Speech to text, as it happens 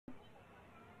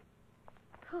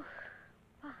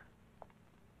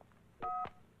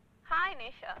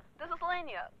Nisha. This is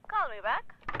Lania. Call me back.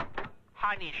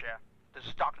 Hi, Nisha. This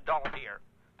is Dr. Donald here.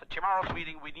 For tomorrow's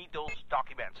meeting, we need those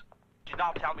documents. Do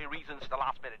not tell me reasons the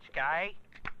last minute, okay?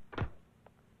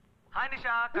 Hi,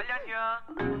 Nisha. Kalyan here.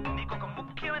 నీకు ఒక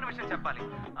ముఖ్యమైన విషయం చెప్పాలి.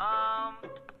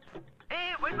 Hey,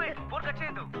 wait. Phone cut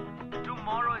చేయొద్దు.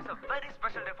 Tomorrow is a very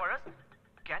special day for us.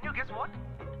 Can you guess what?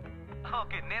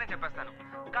 Okay, నేనే చెప్పేస్తాను.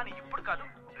 కానీ ఇప్పుడు కాదు,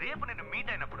 రేపు నేను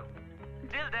మీట్ అయినప్పుడు.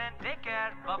 Till then, take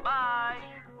care. Bye-bye.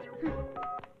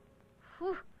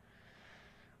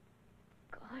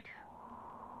 God.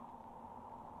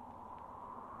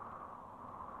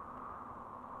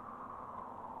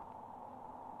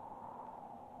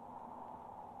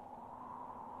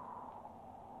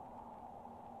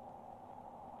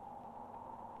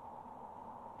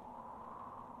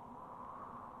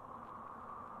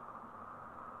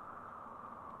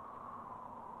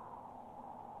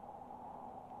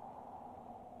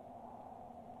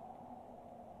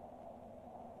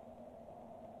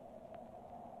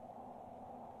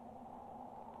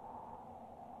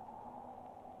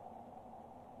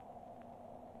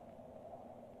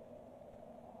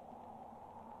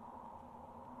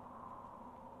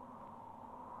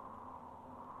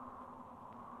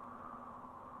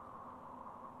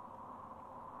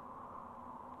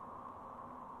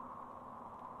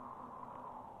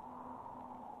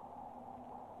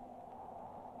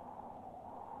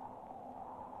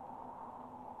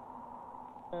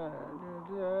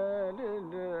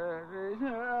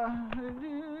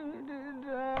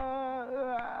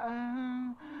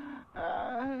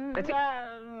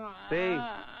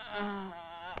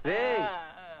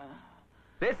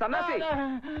 రే సన్నాసి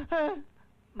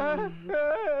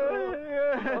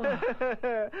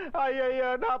అయ్యయ్యో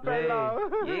నా పిల్ల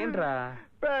ఏంట్రా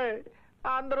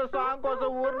అందరూ సాంగ్ కోసం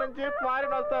ఊరు నుంచి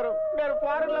ఫారిన్ వస్తారు. నేను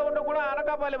ఫారిన్ లో ఉండి కూడా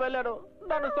అనకాపల్లి వెళ్ళాను.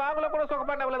 నన్ను సాంగ్ లో కూడా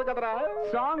సుఖపడలేదు కదరా.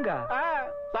 సాంగ్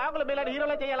సాంగ్లు మీలాంటి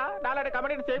హీరోలే చేయాలా? నాలాంటి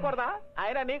కమెడీని చేయకూడదా?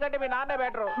 ఆయన నీకంటే మీ నాన్నే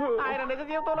బెటరు. ఆయన నిజ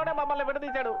జీవితంలోనే మమ్మల్ని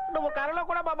విడదీశాడు. నువ్వు కళలో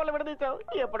కూడా మమ్మల్ని విడదీశావు.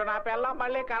 ఇప్పుడు నా పిల్ల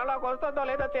మళ్ళీ కళలోకి వస్తుందో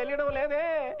లేదో తెలియడం లేదే.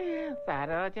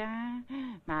 సరోజా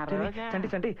నా రోజా.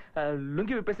 చంటి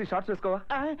లుంగి విప్పేసి షార్ట్స్ వేసుకోవా?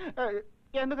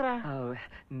 ఎందుకురా?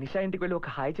 నిషా ఇంటికి వెళ్ళి ఒక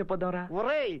హాయ్ చెప్పొద్దాంరా.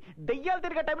 ఒరేయ్, దెయ్యాలు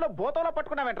తిరిగే టైంలో బోతంలో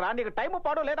పట్టుకున్నావేంట్రా? నీకు టైం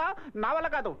పాడు లేదా? నా వల్ల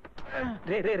కాదు.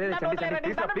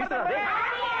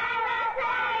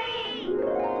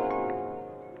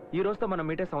 ఈ రోజుతో మనం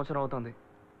మీటే సంవత్సరం అవుతుంది.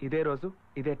 ఇదే రోజు,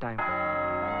 ఇదే టైం.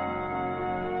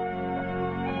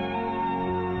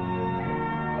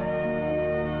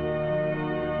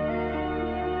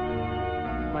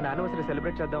 మన యానివర్సరీ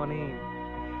సెలబ్రేట్ చేద్దామని.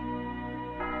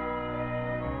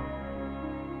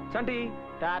 చంటి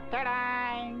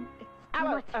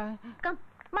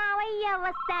మావయ్య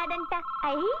వస్తాడంట.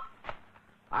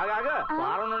 ఆగా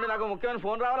వారం నుండి నాకు ముఖ్యమైన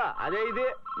ఫోన్ రావాలా? అదే ఇది.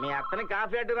 మీ అత్తని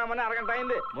కాఫీ అట్టు రామని అరగంట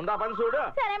అయింది. ముందా పని చూడు.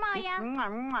 సరే మావయ్య.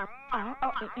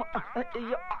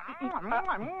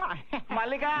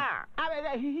 మల్లిక,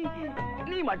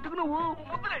 నీ మట్టుకు నువ్వు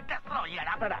ముద్దులెట్టేస్తున్నావు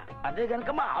ఎడాపడా. అదే గనక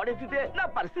మా ఆవిడెత్తితే నా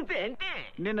పరిస్థితి ఏంటి?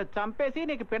 నిన్ను చంపేసి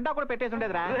నీకు పిండా కూడా పెట్టేసి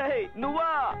ఉండేదిరా. నువ్వా?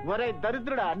 ఒరే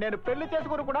దరిద్రుడా, నేను పెళ్లి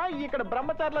చేసుకుని కూడా ఇక్కడ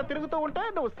బ్రహ్మచారిలో తిరుగుతూ ఉంటే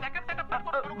నువ్వు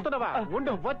తిరుగుతున్నావా?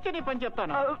 ఉండు, వచ్చి నీ పని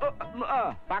చెప్తాను.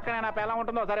 పక్కనే నా పిల్ల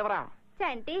ఉంటుందో సరేవరా.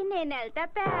 చంటి, నేను నెల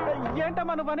తప్పా.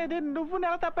 ఏంటమ్మా నువ్వు అనేది? నువ్వు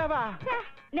నెల తప్పావా?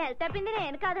 నెల తప్పింది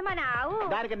నేను కాదు, మా నావు.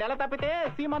 దానికి నెల తప్పితే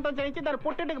సీమంతం చేయించి దాన్ని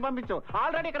పుట్టింటికి పంపించు.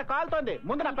 ఆల్రెడీ ఇక్కడ కాలుతోంది.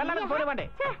 ముందు నా పిల్లలకి చూడవండి.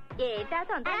 ఏంటా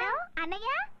తొందర? అన్నయ్య,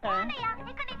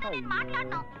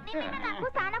 నాకు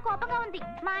చాలా కోపంగా ఉంది.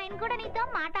 మా ఆయన కూడా నీతో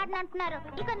మాట్లాడనంటున్నారు.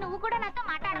 ఇక నువ్వు కూడా నాతో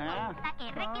మాట్లాడకు. నాకు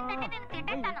ఎర్రెక్కిందంటే నేను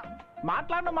తిట్టేస్తాను.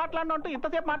 మాట్లాడను అంటూ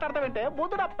ఇంతసేపు మాట్లాడతావంటే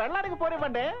ముందు నా పెళ్ళానికి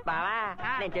పోనివ్వండి. బావా,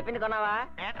 నేను చెప్పింది కొన్నావా?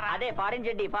 అదే ఫారిన్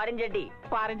జెడ్డి.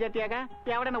 ఫారిన్ జెట్టియాగా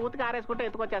ఎవడైనా ఉతికి ఆరేసుకుంటే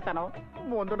ఎత్తుకొచ్చేస్తాను.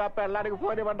 ముందు నా పెళ్ళానికి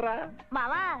పోనివ్వండిరా.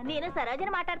 మావా, నేను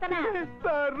సరోజని మాట్లాడతానా?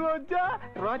 సరోజా,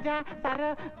 రోజా,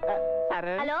 సరే.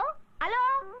 హలో హలో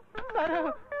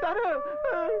సరే.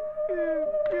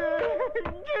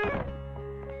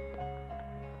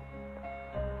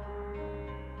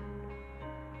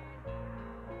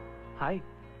 హాయ్.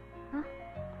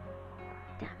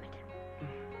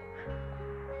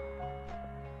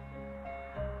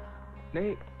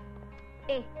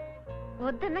 ఏ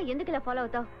వద్దన్నా ఎందుకు ఇలా ఫాలో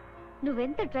అవుతావు?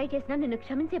 నువ్వెంత ట్రై చేసినా నిన్ను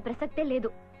క్షమించే ప్రసక్తే లేదు.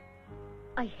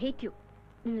 I hate you.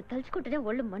 నిన్ను తలుచుకుంటేనే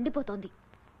ఒళ్ళు మండిపోతోంది.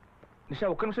 నిషా,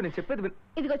 ఒక్క నిమిషం నేను చెప్పేది.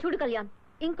 ఇదిగో చూడు కళ్యాణ్,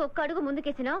 ఇంకొక అడుగు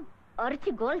ముందుకేసినా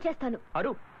అరిచి గోల్ చేస్తాను.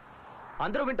 అరు,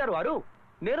 అందరూ వింటారు. అరు,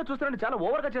 నేను చూస్తున్నాను చాలా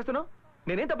ఓవర్ గా చేస్తున్నావు.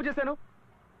 నేనేం తప్పు చేశాను?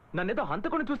 నన్నేదో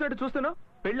హంతకుని చూసినట్టు చూస్తున్నావు.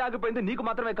 పెళ్లి ఆగిపోయింది నీకు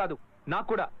మాత్రమే కాదు, నాకు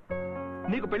కూడా.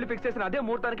 నీకు పెళ్లి ఫిక్స్ చేసిన అదే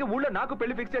ముహూర్తానికి ఊళ్ళో నాకు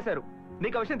పెళ్లి ఫిక్స్ చేశారు.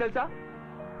 నీకు ఆ విషయం తెలుసా?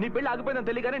 నీ పెళ్లి ఆగిపోయిందని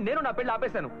తెలియగానే నేను నా పెళ్లి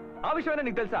ఆపేశాను. ఆ విషయమైనా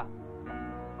నీకు తెలుసా?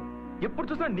 ఎప్పుడు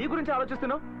చూసినా నీ గురించి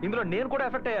ఆలోచిస్తున్నావు. ఇందులో నేను కూడా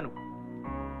ఎఫెక్ట్ అయ్యాను.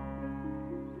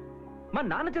 మా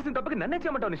నాన్న చేసిన తప్పుకి నన్నే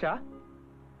చేయమంటావు నిషా?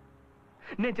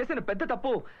 నేను చేసిన పెద్ద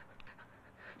తప్పు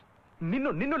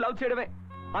నిన్ను లవ్ చేయడమే.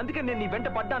 అందుకే నేను నీ వెంట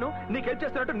పడ్డాను, నీకు హెల్ప్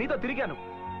చేస్తున్నట్టు నీతో తిరిగాను.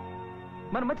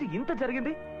 మన మధ్య ఇంత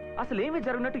జరిగింది, అసలు ఏమీ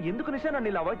జరిగినట్టు ఎందుకు నిషా నన్ను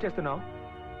ఇలా అవాయిడ్ చేస్తున్నావు?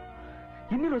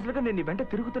 ఇన్ని రోజులుగా నేను నీ వెంట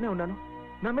తిరుగుతూనే ఉన్నాను.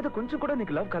 నా మీద కొంచెం కూడా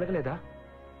నీకు లవ్ కలగలేదా?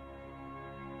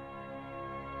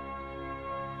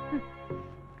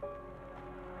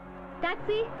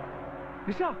 టాక్సీ.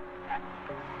 నిషా,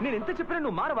 నేను ఎంత చెప్పినా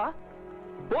నువ్వు మారవా?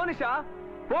 పో నిషా,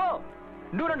 పో.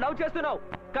 నువ్వు నన్ను లవ్ చేస్తున్నావు,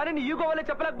 కానీ నీ ఈగో వల్లే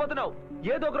చెప్పలేకపోతున్నావు.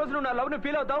 ఏదో ఒక రోజు నువ్వు నా లవ్ ని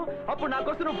ఫీల్ అవుతావు, అప్పుడు నా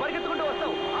కోసం నువ్వు పరిగెత్తుకుంటూ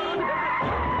వస్తావు. ఆ రోజు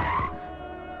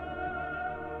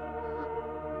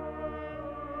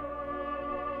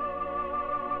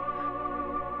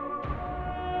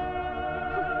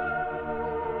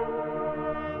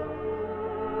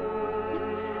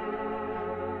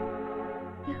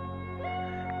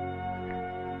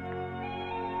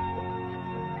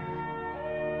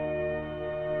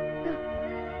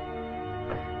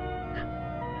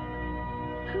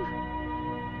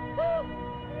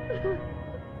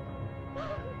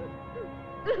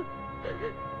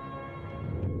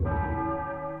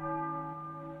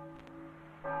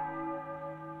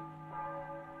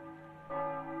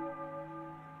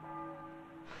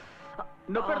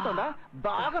నొప్పెడుతుందా?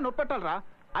 బాగా నొప్పెట్టాలరా.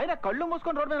 ఆయన కళ్ళు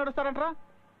మూసుకొని రోడ్డు మీద నడుస్తారంటరా.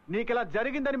 నీకిలా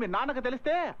జరిగిందని మీ నాన్నకు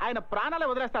తెలిస్తే ఆయన ప్రాణాలే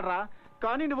వదిలేస్తాడరా.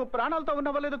 కానీ నువ్వు ప్రాణాలతో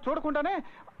ఉన్నావో లేదో చూడకుండానే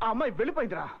ఆ అమ్మాయి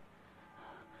వెళ్ళిపోయిందిరా.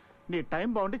 నీ టైం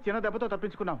బాగుండి చిన్న దెబ్బతో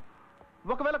తప్పించుకున్నావు.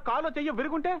 ఒకవేళ కాలో చెయ్యి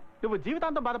విరుగుంటే నువ్వు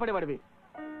జీవితాంతం బాధపడేవాడివి.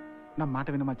 నా మాట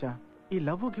విను మచ్చా, ఈ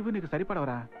లవ్ గివ్ నీకు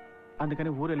సరిపడవరా.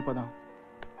 అందుకని ఊరు వెళ్ళిపోదాం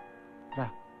రా.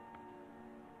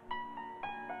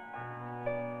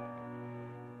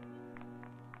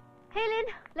 Hey, Lynn,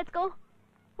 let's go.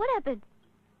 What happened?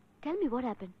 Tell me what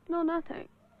happened. No, nothing.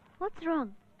 What's wrong?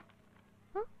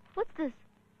 Huh? What's this?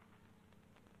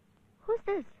 Who's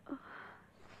this?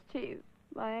 Steve,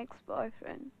 my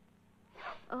ex-boyfriend.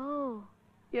 Oh.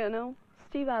 You know,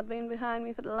 Steve had been behind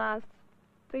me for the last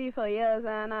 3-4 years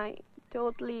and I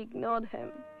totally ignored him.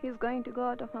 He's going to go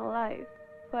out of my life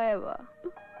forever.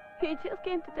 He just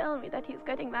came to tell me that he's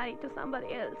getting married to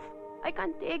somebody else. I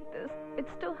can't take this.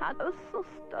 It's too hard. I was so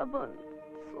stubborn,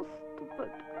 so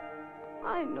stupid.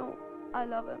 I know I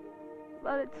love him,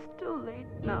 but it's too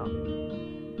late now.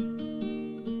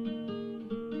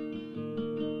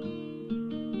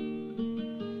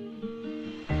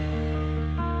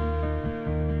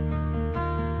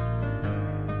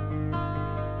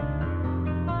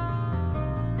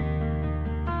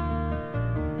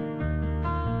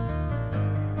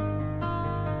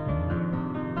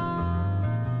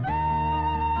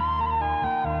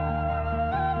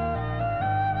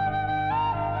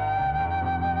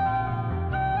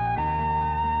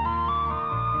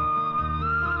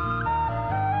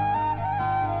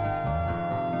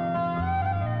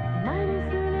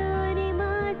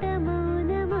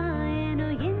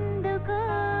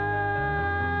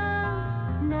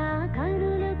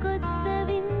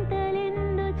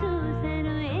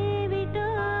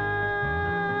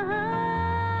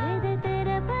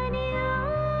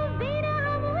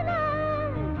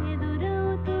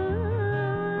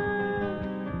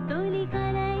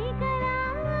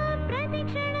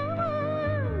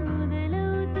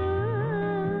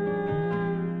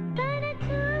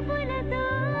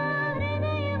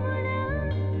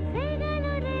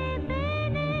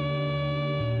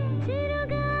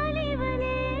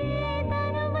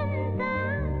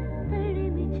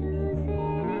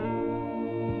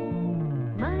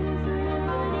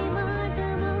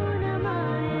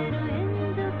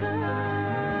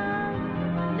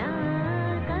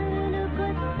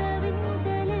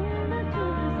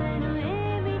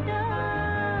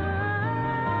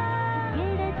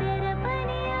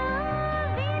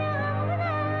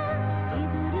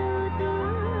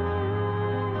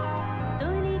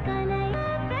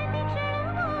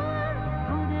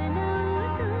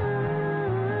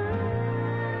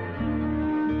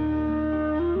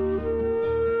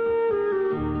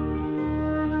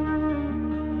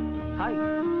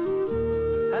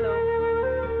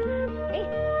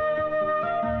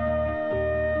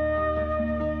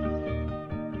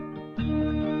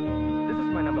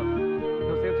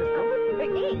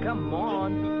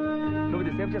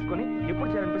 Save చేసుకొని ఎప్పుడు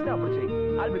చేయాలనిపిస్తే అప్పుడు చేయి.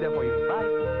 I'll be there for you. Bye.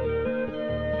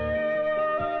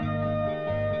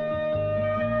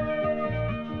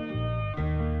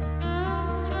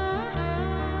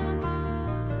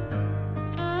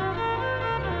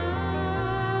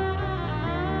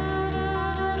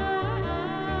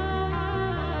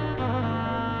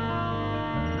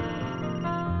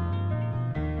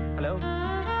 Hello.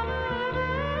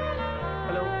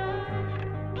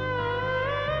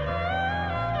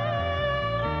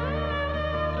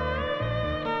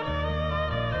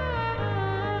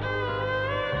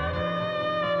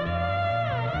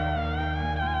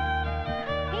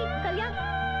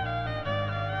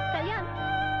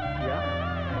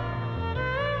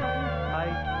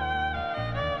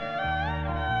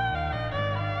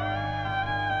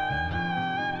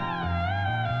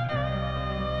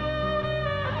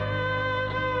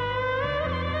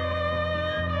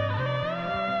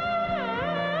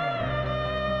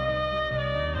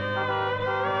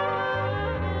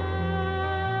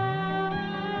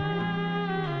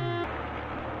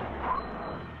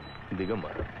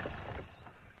 దిగమ్మా.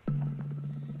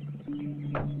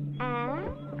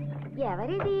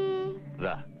 ఎవరిది?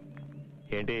 రా.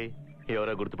 ఏంటి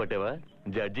ఎవరా గుర్తుపట్టావా?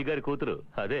 Judge గారి కూతురు,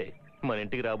 అదే మన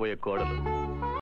ఇంటికి రాబోయే కోడలు.